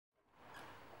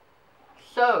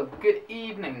So, good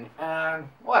evening.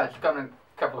 Well, it's gone a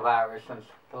couple of hours since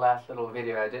the last little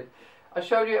video I did. I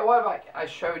showed you a while back. I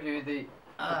showed you the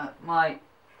my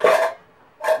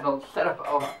little setup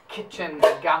of kitchen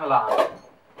gamelan,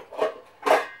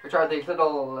 which are these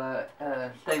little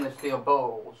stainless steel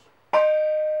bowls.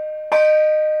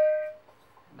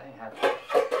 They have,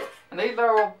 and these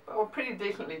are all pretty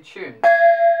decently tuned.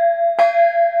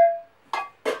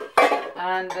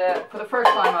 And for the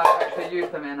first time, I actually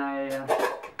used them in a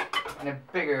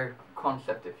bigger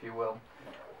concept, if you will.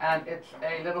 And it's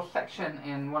a little section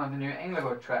in one of the new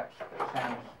Änglagård tracks that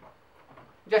sounds.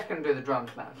 I'm just going to do the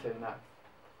drums now, so you know.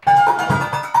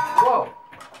 Whoa!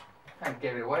 I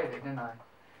gave it away there, didn't I?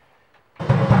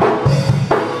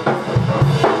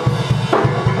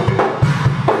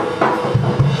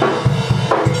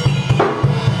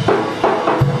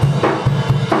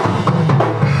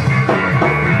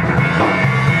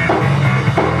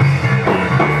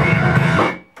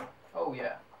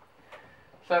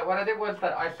 So what I did was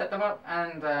that I set them up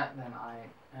and then I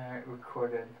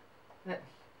recorded this.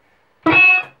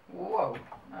 Whoa,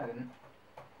 no I didn't.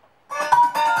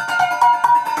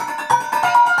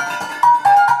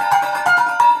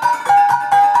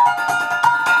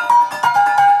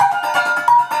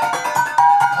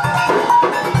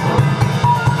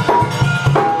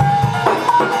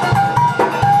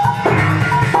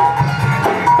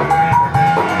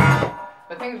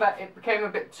 The thing is that it became a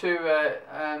bit too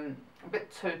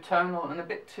tonal and a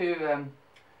bit too,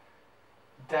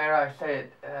 dare I say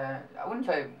it, I wouldn't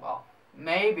say, well,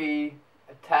 maybe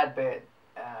a tad bit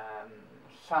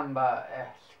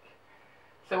samba-esque.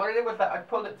 So what I did was that I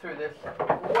pulled it through this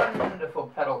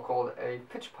wonderful pedal called a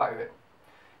pitch pirate.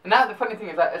 And now the funny thing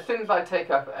is that as soon as I take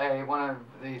up one of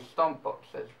these stomp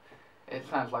boxes, it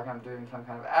sounds like I'm doing some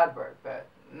kind of advert, but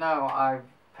no, I've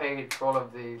paid for all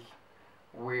of these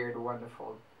weird,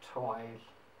 wonderful toys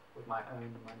with my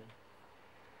own money.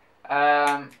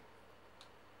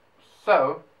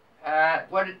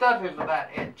 What it does is that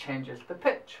it changes the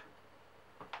pitch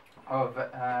of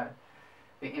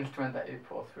the instrument that you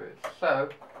pull through. So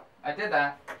I did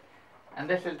that, and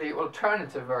this is the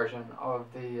alternative version of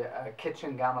the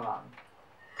kitchen gamelan.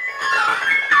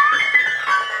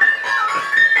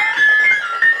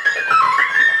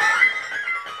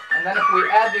 And then if we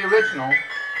add the original,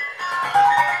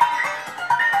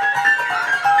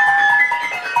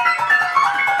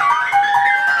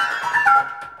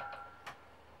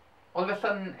 all of a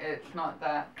sudden, it's not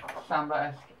that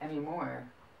samba-esque anymore.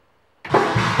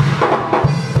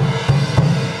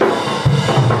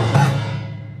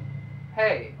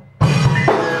 Hey.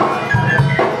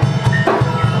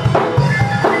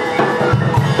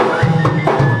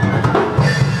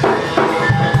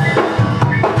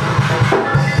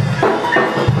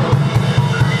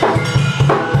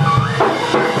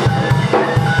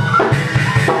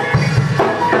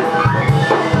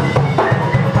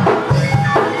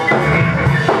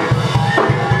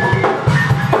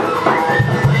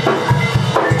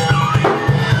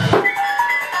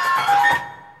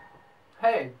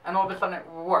 And all of a sudden it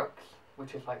works,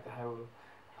 which is like the whole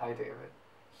idea of it.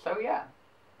 So yeah,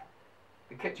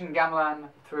 the kitchen gamelan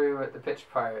through the pitch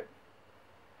pirate.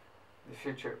 The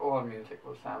future all music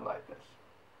will sound like this.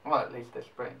 Well, at least this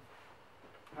spring.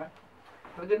 All right.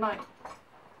 Have a good night.